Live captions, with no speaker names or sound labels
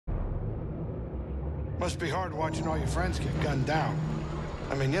Must be hard watching all your friends get gunned down.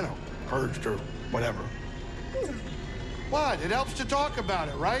 I mean, you know, purged or whatever. What? It helps to talk about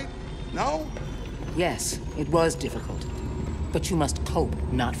it, right? No? Yes, it was difficult. But you must cope,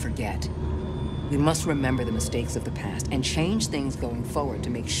 not forget. We must remember the mistakes of the past and change things going forward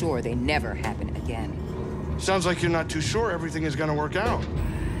to make sure they never happen again. Sounds like you're not too sure everything is gonna work out.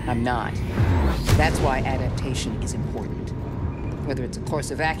 I'm not. That's why adaptation is important. Whether it's a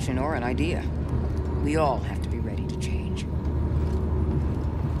course of action or an idea. We all have to be ready to change.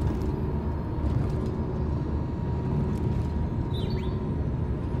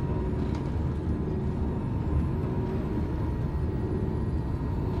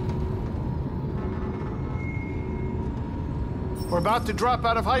 We're about to drop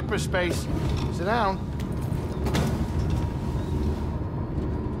out of hyperspace. Sit down.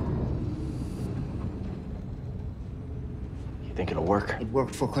 You think it'll work? It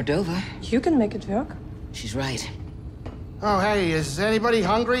worked for Cordova. You can make it work. She's right. Oh, hey, is anybody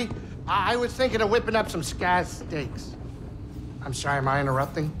hungry? I was thinking of whipping up some sky steaks. I'm sorry, am I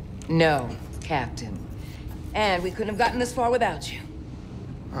interrupting? No, Captain. And we couldn't have gotten this far without you.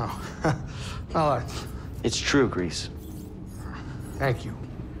 Oh, well, It's true, Greez. thank you.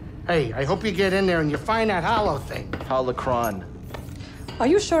 Hey, I hope you get in there and you find that hollow thing. Holocron. Are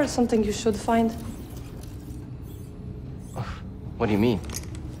you sure it's something you should find? What do you mean?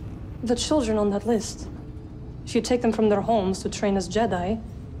 The children on that list. If you take them from their homes to train as Jedi,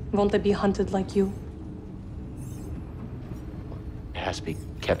 won't they be hunted like you? It has to be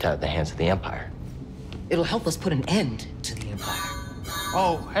kept out of the hands of the Empire. It'll help us put an end to the Empire.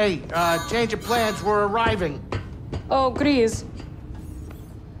 Oh, hey, change of plans, we're arriving. Oh, Greez.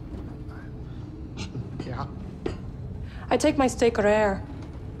 Yeah? I take my steak rare.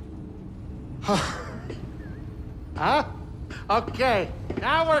 Huh? Okay,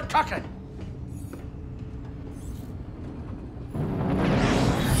 now we're cooking.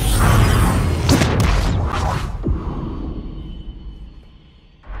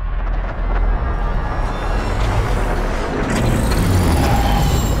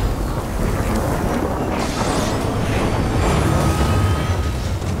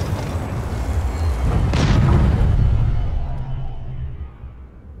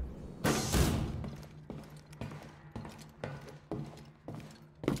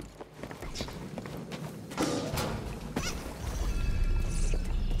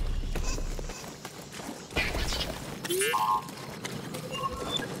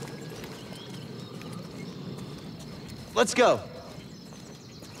 Let's go.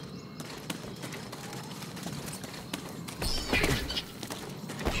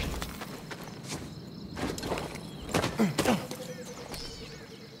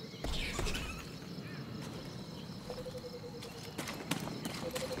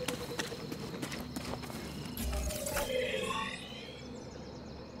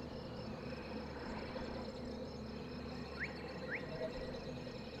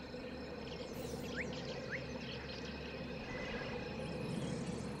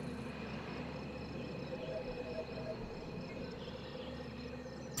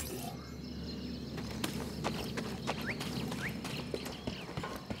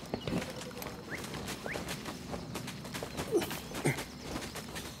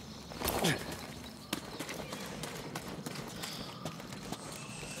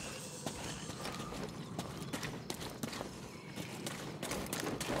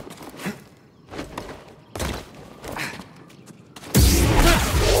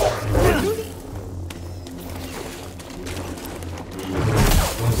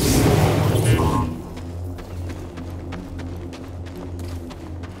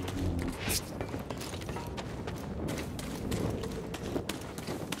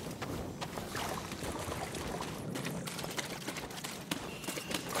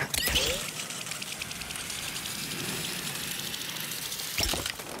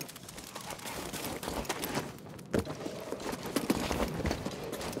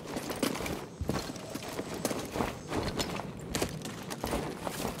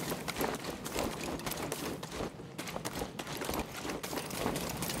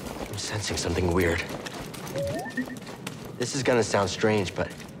 Sensing something weird. This is gonna sound strange, but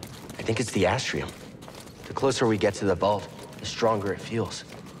I think it's the astrium. The closer we get to the vault, the stronger it feels.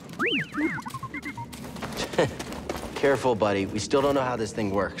 Careful, buddy. We still don't know how this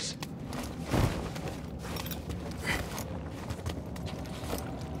thing works.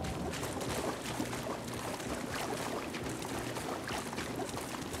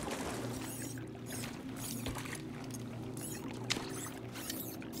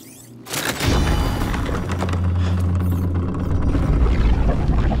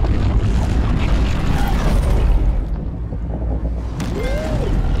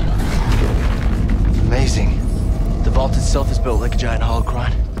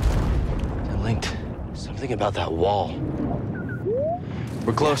 Something about that wall.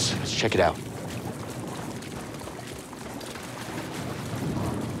 We're close. Let's check it out.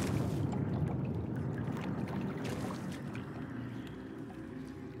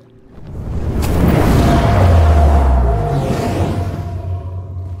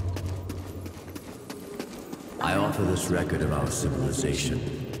 I offer this record of our civilization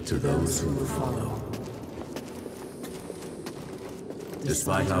to those who will follow.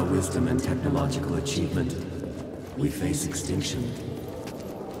 Despite our wisdom and technological achievement, we face extinction.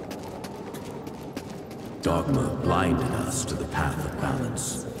 Dogma blinded us to the path of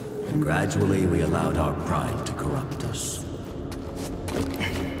balance, and gradually we allowed our pride to corrupt us.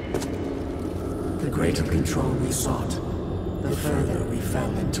 The greater control we sought, the further we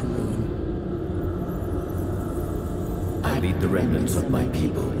fell into ruin. I lead the remnants of my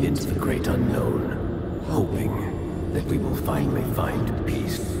people into the great unknown, hoping that we will finally find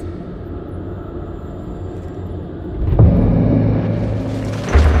peace.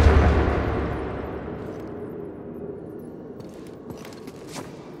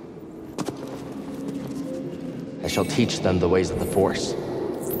 I shall teach them the ways of the Force.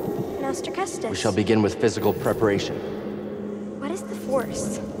 Master Kestis. We shall begin with physical preparation. What is the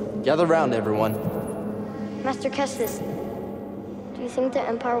Force? Gather round, everyone. Master Kestis, do you think the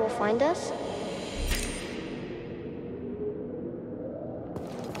Empire will find us?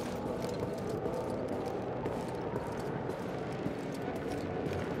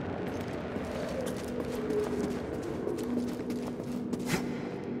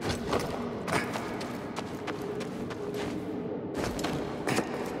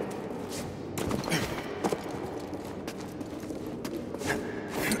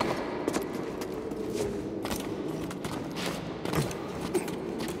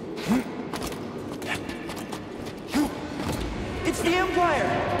 It's the Empire!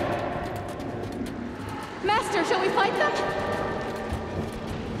 Master, shall we fight them?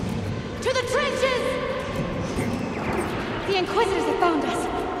 To the trenches! The Inquisitors have found us.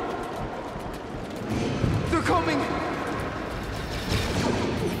 They're coming!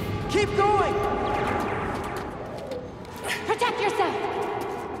 Keep going! Protect yourself!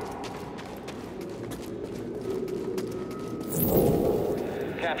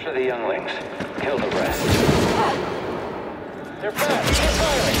 Capture the younglings. Kill the rest. They're fast! Keep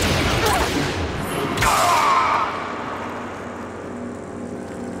firing!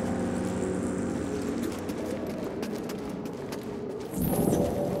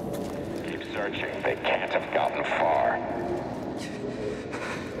 Keep searching. They can't have gotten far.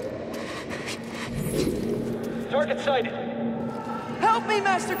 Target sighted! Help me,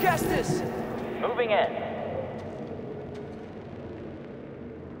 Master Kestis! Moving in.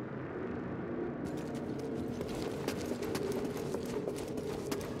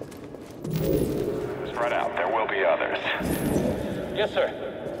 Spread out. There will be others. Yes, sir.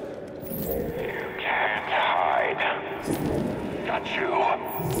 You can't hide. Got you.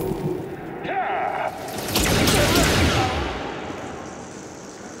 Yeah.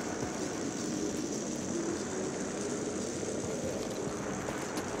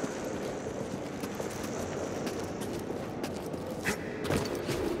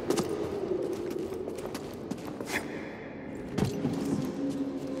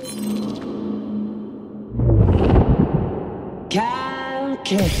 Cal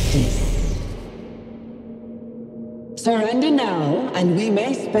Kestis. Surrender now, and we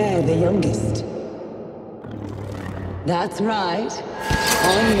may spare the youngest. That's right.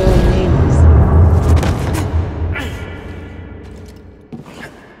 On your knees.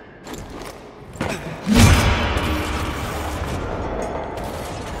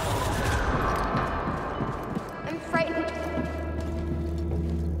 I'm frightened.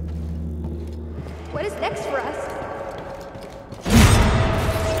 What is next for us?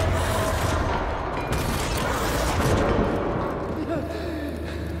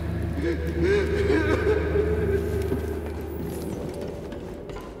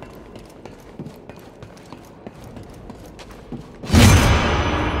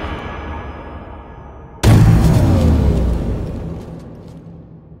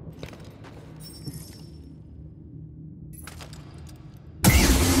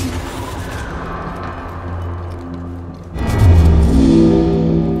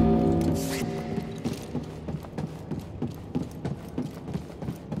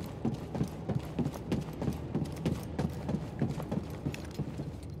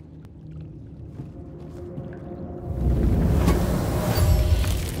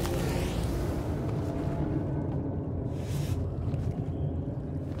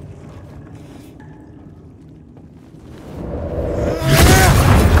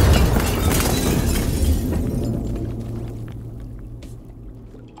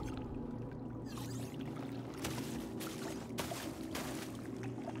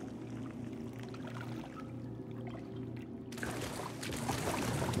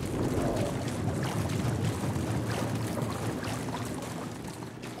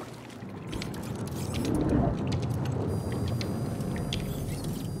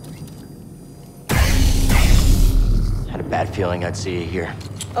 feeling I'd see you here.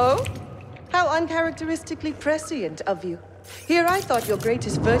 Oh? How uncharacteristically prescient of you. Here I thought your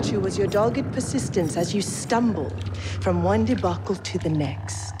greatest virtue was your dogged persistence as you stumbled from one debacle to the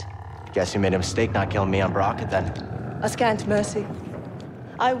next. Guess you made a mistake not killing me on Bracca then. A scant mercy.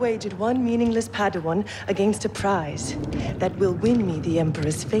 I wagered one meaningless Padawan against a prize that will win me the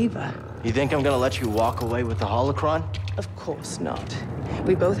Emperor's favor. You think I'm gonna let you walk away with the holocron? Of course not.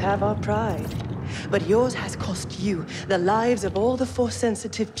 We both have our pride. But yours has cost you the lives of all the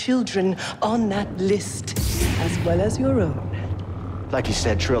Force-sensitive children on that list, as well as your own. Like you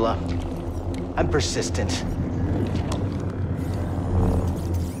said, Trilla, I'm persistent.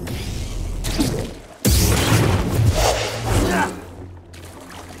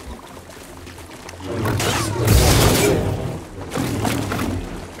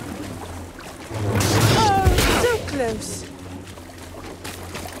 Oh, so close.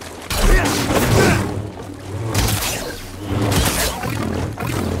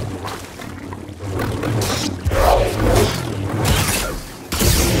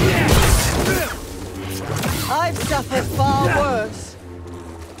 I've suffered far worse.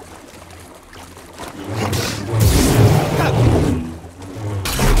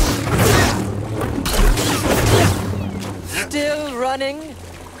 Still running?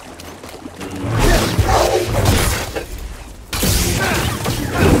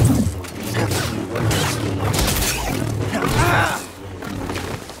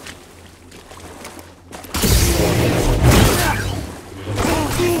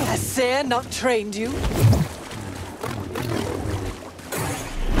 Has Cere not trained you?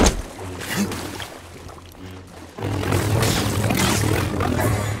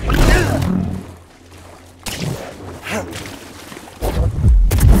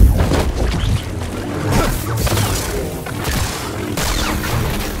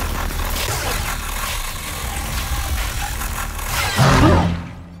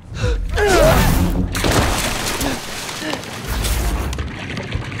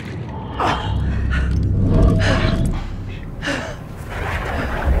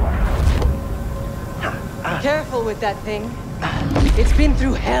 Careful with that thing. It's been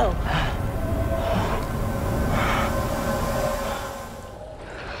through hell.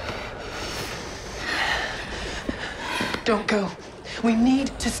 Don't go. We need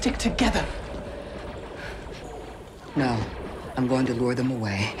to stick together. No. I'm going to lure them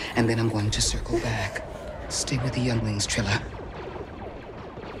away, and then I'm going to circle back. Stay with the younglings, Trilla.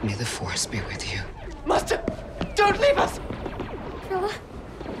 May the Force be with you. Master! Don't leave us! Trilla,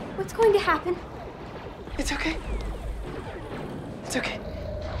 what's going to happen? It's okay. It's okay.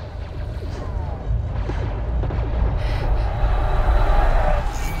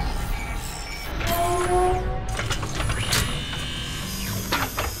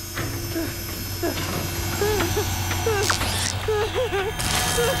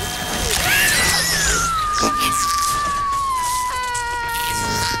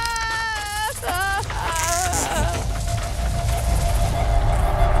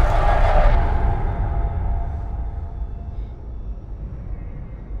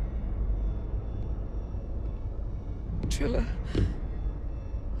 Trilla.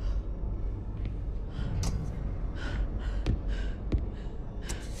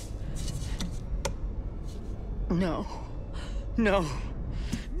 No. No.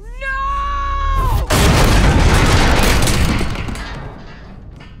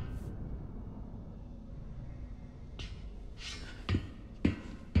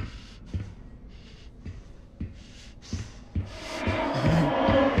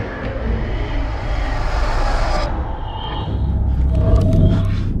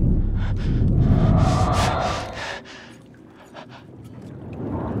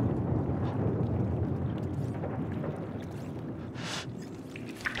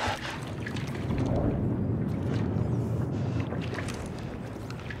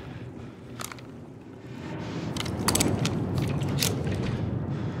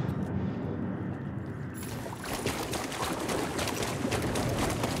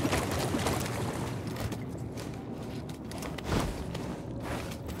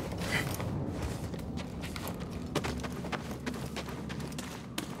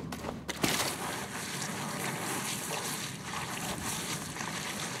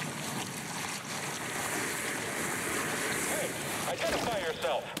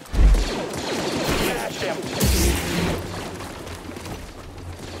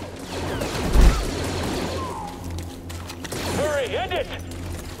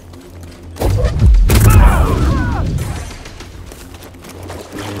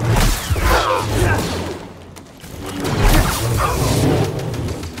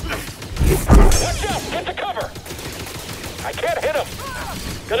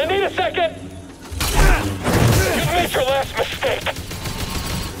 Gonna need a second! You've made your last mistake!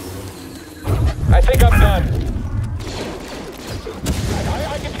 I think I'm done.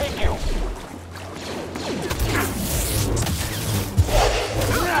 I can take you.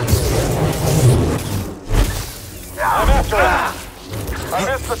 I'm after him. I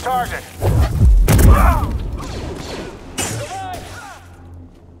missed the target.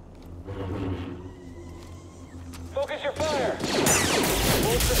 Focus your fire.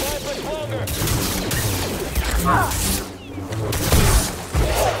 Won't survive much longer.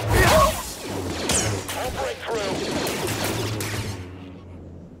 I'll break through.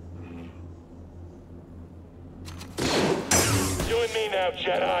 You and me now,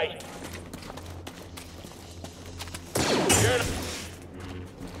 Jedi.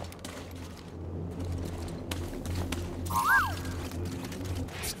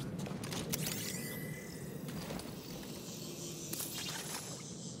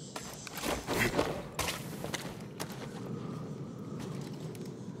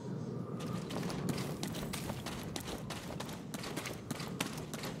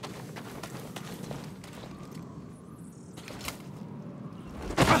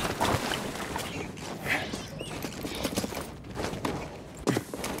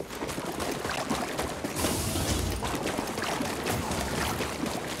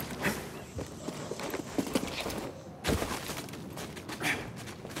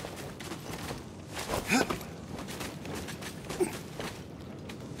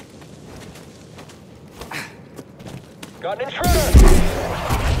 Got an intruder!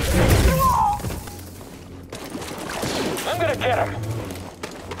 I'm gonna get him!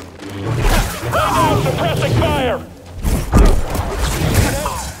 Right now, suppressing fire!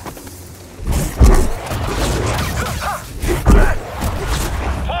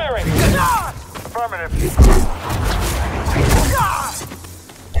 Firing! Affirmative.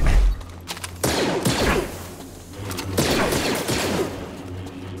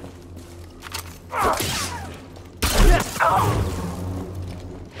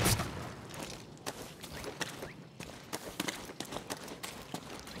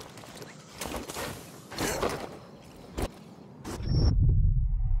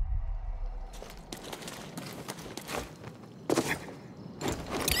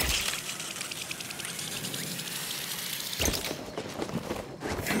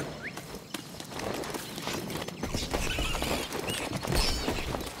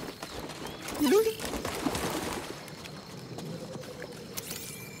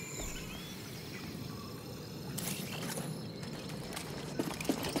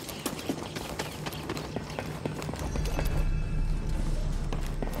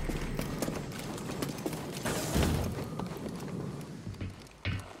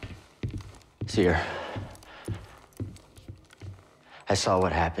 Cere, I saw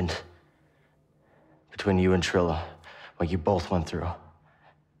what happened between you and Trilla, what you both went through.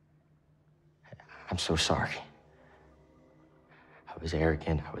 I'm so sorry. I was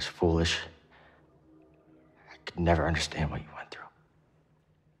arrogant, I was foolish. I could never understand what you went through.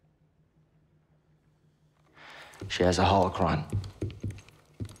 She has a holocron.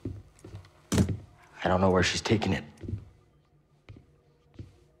 I don't know where she's taking it.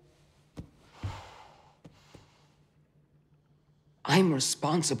 I'm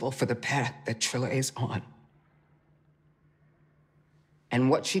responsible for the path that Trilla is on. And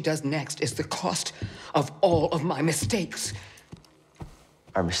what she does next is the cost of all of my mistakes.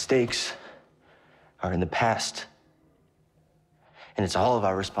 Our mistakes are in the past. And it's all of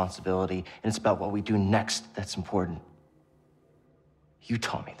our responsibility, and it's about what we do next that's important. You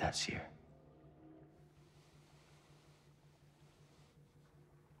taught me that, Cere.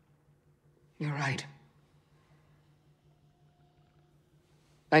 You're right.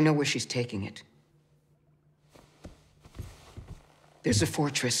 I know where she's taking it. There's a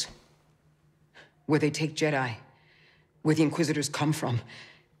fortress where they take Jedi, where the Inquisitors come from.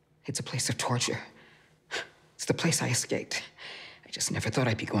 It's a place of torture. It's the place I escaped. I just never thought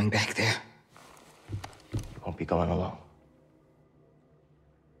I'd be going back there. You won't be going alone.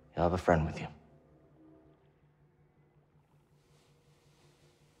 You'll have a friend with you.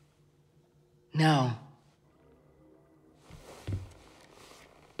 No.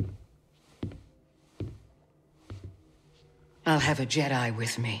 I'll have a Jedi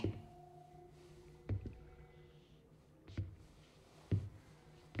with me.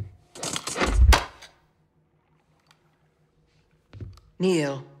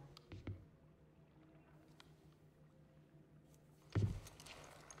 Neil.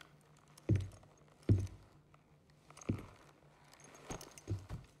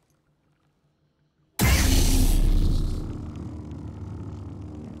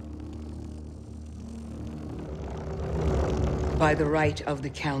 By the right of the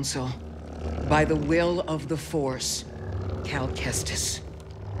Council, by the will of the Force, Cal Kestis.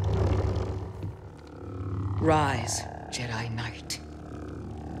 Rise, Jedi Knight.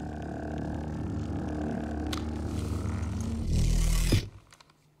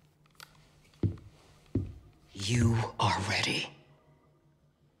 You are ready.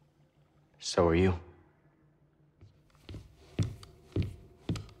 So are you.